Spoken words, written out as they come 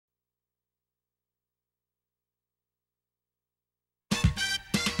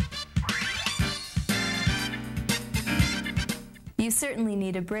You certainly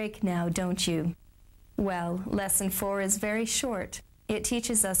need a break now, don't you? Well, Lesson 4 is very short. It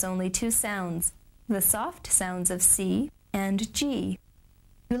teaches us only two sounds, the soft sounds of C and G.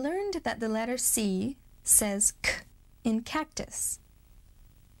 You learned that the letter C says K in cactus,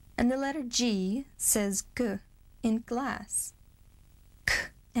 and the letter G says G in glass. K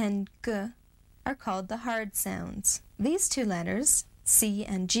and G are called the hard sounds. These two letters, C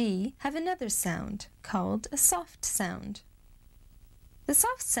and G, have another sound called a soft sound. The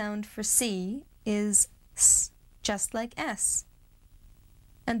soft sound for C is S, just like S.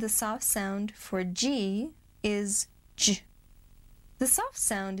 And the soft sound for G is J. The soft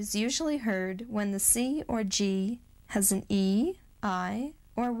sound is usually heard when the C or G has an E, I,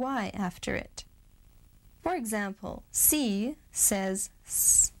 or Y after it. For example, C says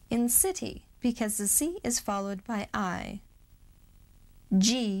S in city because the C is followed by I.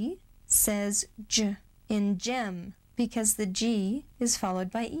 G says J in gem because the G is followed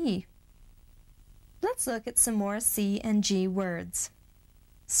by E. Let's look at some more C and G words.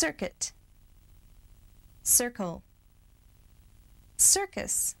 Circuit, circle,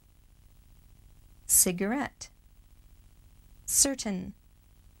 circus, cigarette, certain,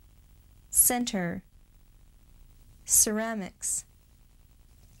 center, ceramics,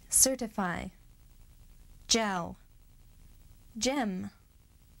 certify, gel, gem,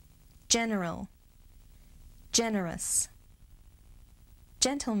 general, generous,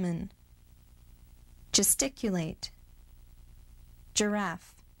 gentleman, gesticulate,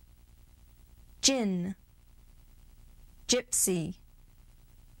 giraffe, gin, gypsy,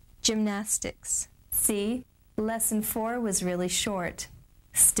 gymnastics. See, Lesson 4 was really short.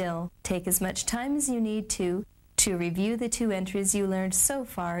 Still, take as much time as you need to review the two entries you learned so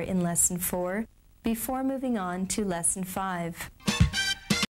far in Lesson 4 before moving on to Lesson 5.